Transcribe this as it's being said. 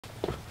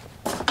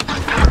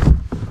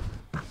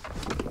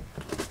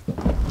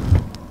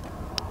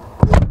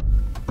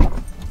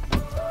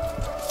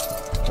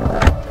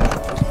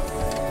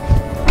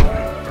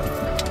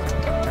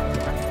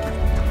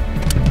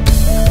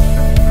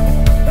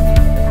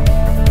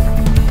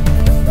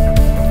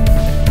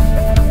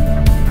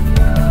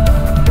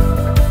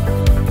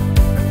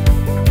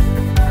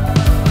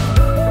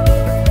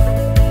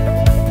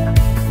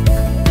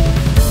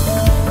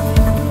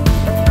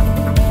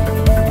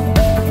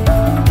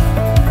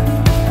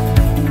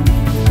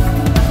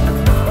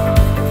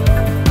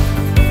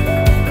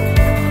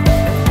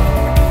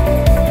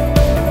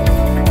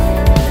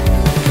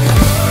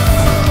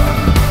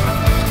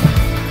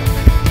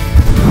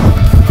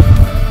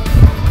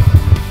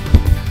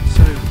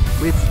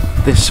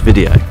this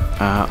video,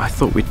 I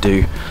thought we'd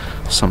do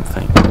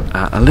something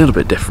a little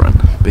bit different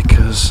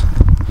because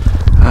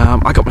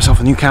I got myself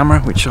a new camera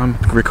which I'm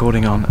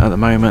recording on at the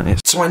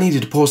moment. So I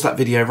needed to pause that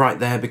video right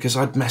there because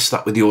I'd messed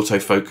up with the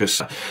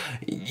autofocus.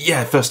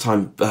 Yeah, first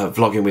time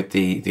vlogging with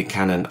the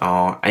Canon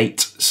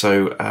R8,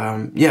 so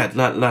yeah,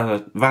 learned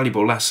a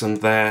valuable lesson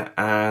there.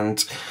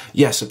 And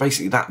yeah, so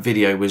basically that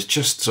video was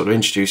just sort of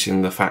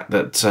introducing the fact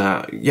that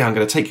yeah, I'm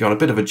going to take you on a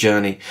bit of a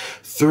journey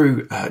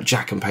through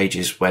Jack and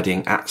Paige's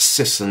wedding at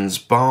Sissons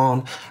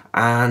barn.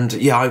 And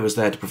yeah, I was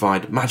there to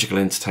provide magical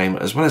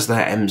entertainment as well as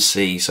their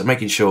MC, so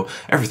making sure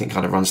everything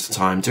kind of runs to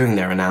time, doing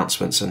their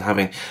announcements and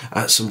having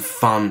some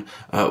fun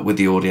with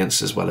the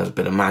audience, as well as a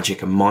bit of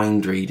magic and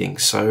mind reading.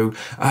 So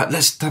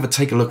let's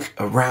take a look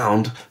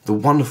around the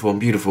wonderful and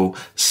beautiful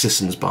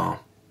Sissons barn.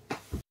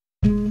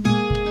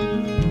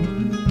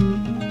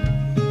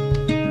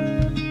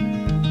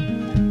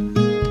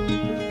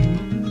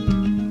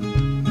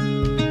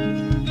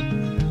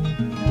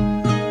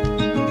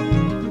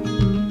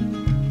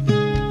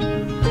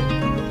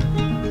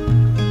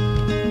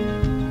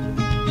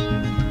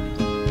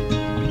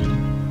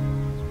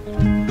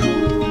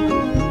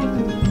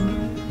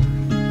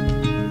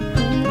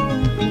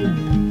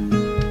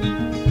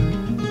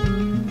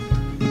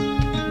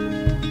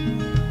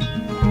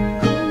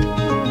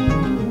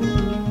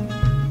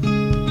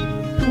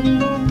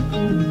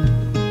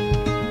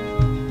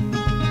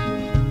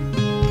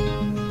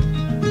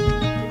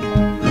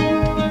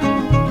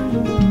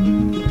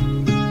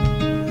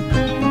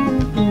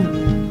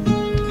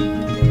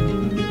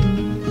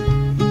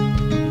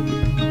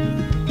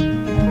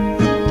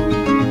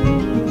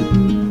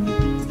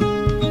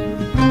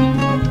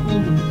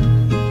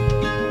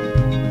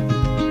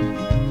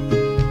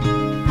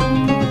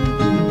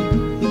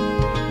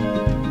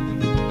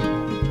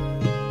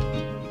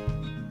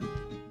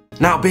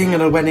 Now, being at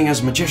a wedding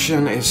as a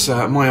magician is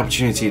my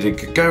opportunity to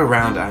go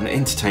around and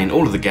entertain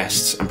all of the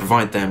guests and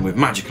provide them with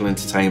magical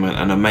entertainment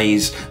and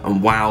amaze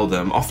and wow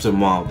them, often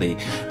while the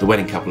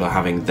wedding couple are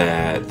having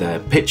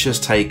their pictures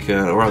taken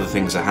or other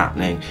things are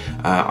happening.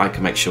 I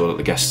can make sure that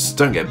the guests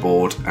don't get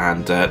bored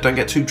and don't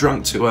get too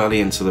drunk too early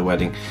into the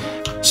wedding.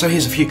 So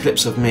here's a few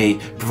clips of me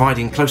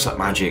providing close-up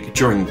magic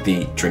during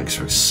the drinks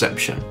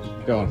reception.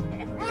 Go on.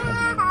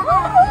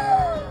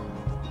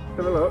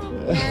 Have a look.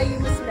 Yeah, you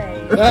must leave.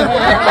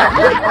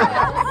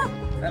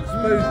 That's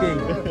spooky.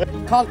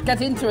 Can't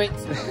get into it.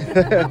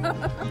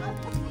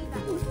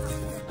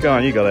 Go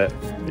on, you got it.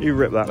 You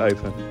rip that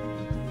open.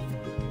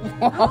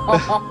 No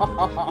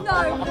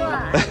way.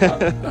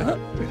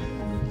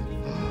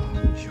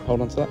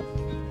 Hold on to that.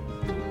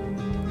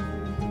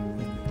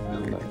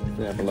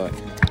 Have a look.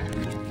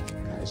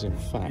 That is in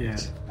fact. Yeah.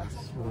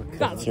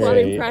 That's not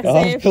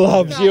impressive. Oh,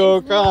 clubs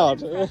your card.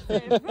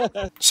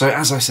 So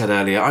as I said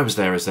earlier, I was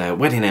there as their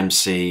wedding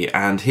MC,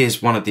 and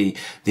here's one of the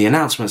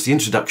announcements, the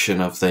introduction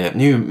of the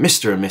new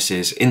Mr. and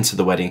Mrs. into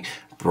the wedding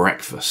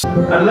breakfast.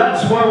 And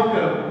let's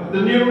welcome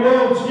the new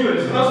world's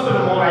newest husband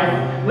and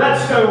wife.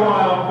 Let's go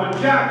wild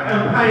for Jack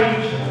and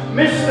Paige,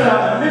 Mr.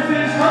 and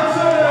Mrs.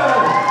 Hudson.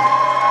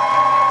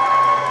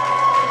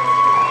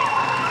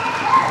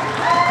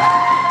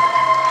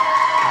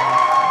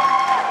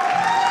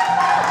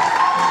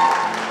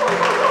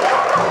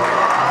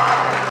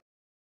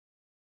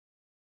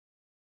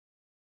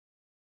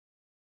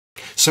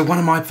 So one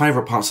of my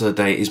favourite parts of the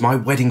day is my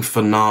wedding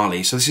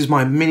finale. So this is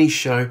my mini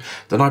show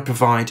that I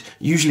provide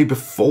usually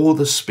before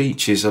the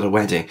speeches at a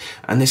wedding,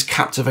 and this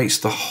captivates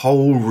the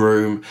whole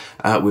room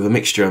with a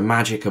mixture of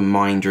magic and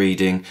mind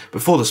reading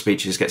before the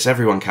speeches, gets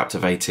everyone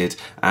captivated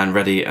and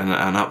ready and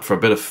up for a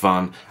bit of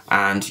fun.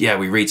 And yeah,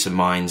 we read some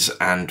minds,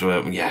 and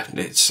yeah,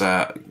 it's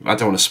I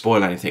don't want to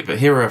spoil anything, but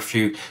here are a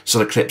few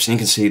sort of clips and you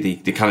can see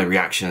the kind of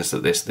reactions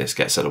that this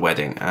gets at a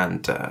wedding,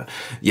 and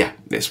yeah,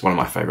 it's one of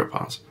my favourite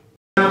parts.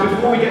 Now,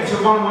 before we get to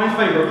one of my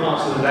favourite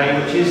parts of the day,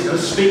 which is the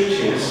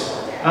speeches,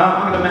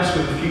 I'm going to mess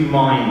with a few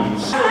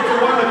minds. So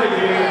one look at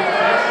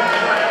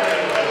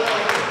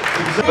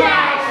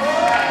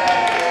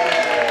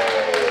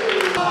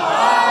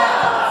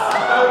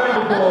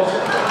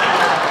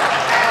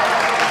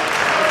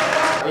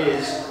you.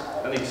 Is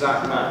an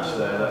exact match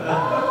there.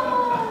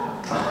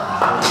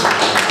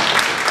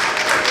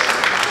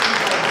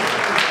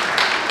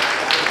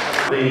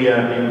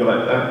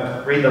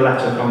 Read the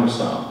letter from the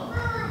start.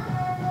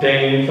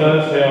 Dean,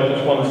 firstly I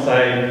just want to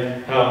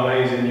say how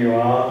amazing you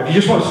are. If you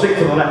just want to stick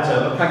to the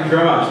letter, thank you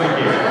very much, thank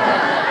you.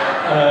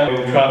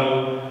 We'll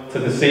travel to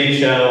the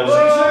seashells.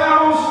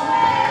 Seashells!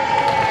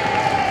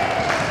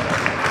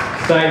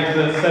 Stay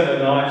for 7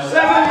 nights.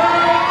 7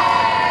 nights!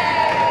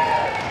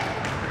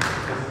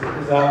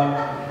 Is that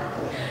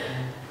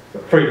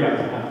 3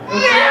 factor?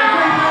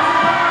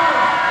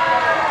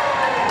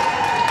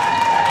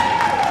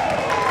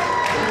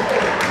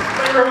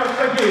 Thank you very much,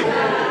 thank you.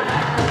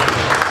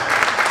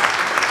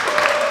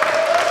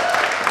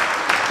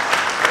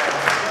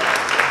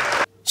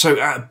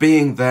 So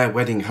being their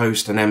wedding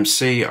host and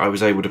MC, I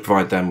was able to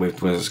provide them with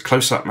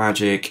close-up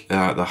magic,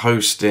 the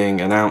hosting,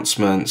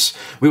 announcements.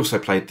 We also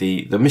played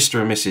the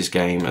Mr. and Mrs.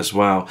 game as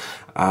well.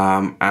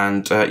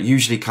 And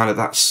usually kind of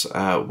that's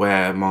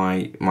where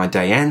my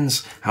day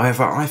ends.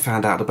 However, I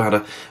found out about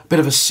a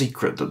bit of a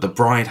secret that the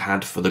bride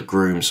had for the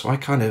groom, so I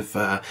kind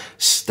of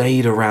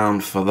stayed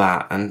around for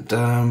that. And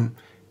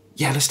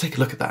yeah, let's take a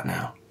look at that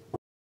now.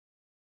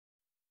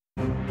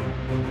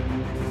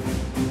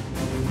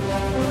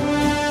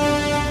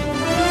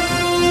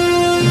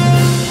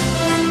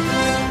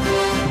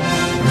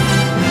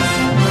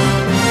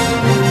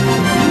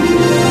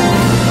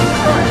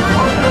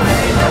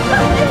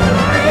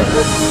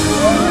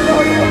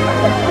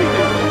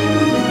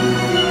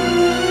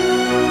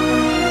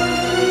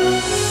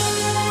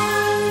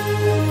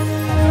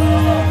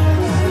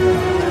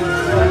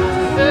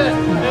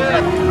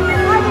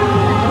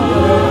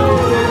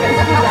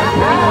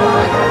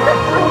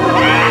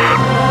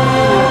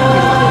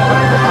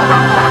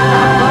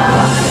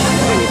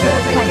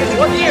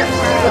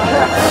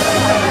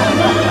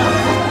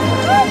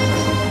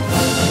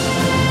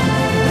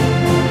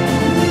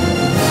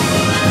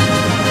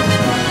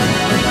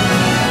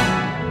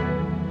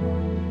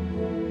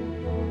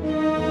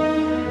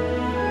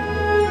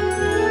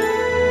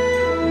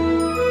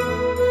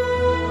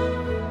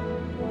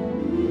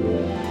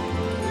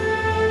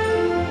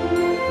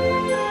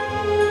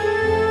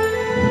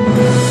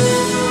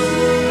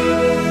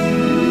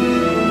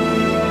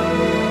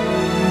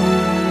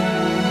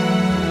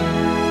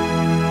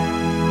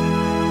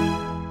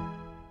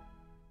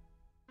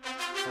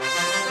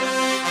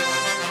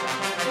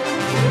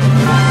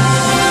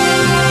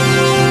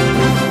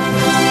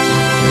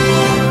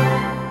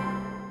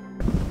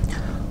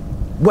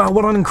 Well,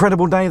 what an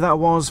incredible day that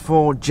was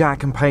for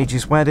Jack and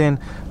Paige's wedding.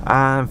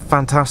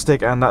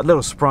 Fantastic, and that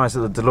little surprise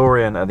at the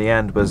DeLorean at the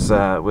end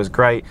was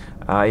great.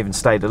 I even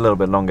stayed a little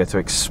bit longer to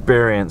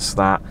experience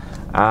that.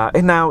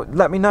 And now,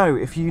 let me know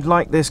if you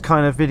like this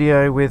kind of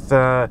video with,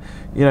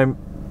 you know,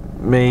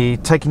 me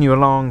taking you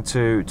along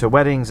to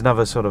weddings and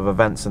other sort of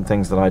events and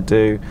things that I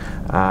do.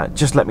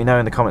 Just let me know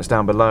in the comments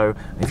down below.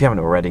 If you haven't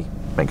already,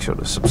 make sure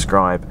to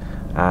subscribe,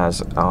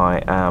 as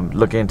I am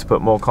looking to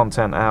put more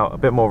content out a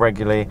bit more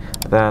regularly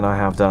than I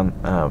have done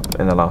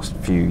in the last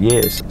few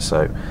years.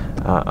 So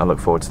I look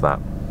forward to that.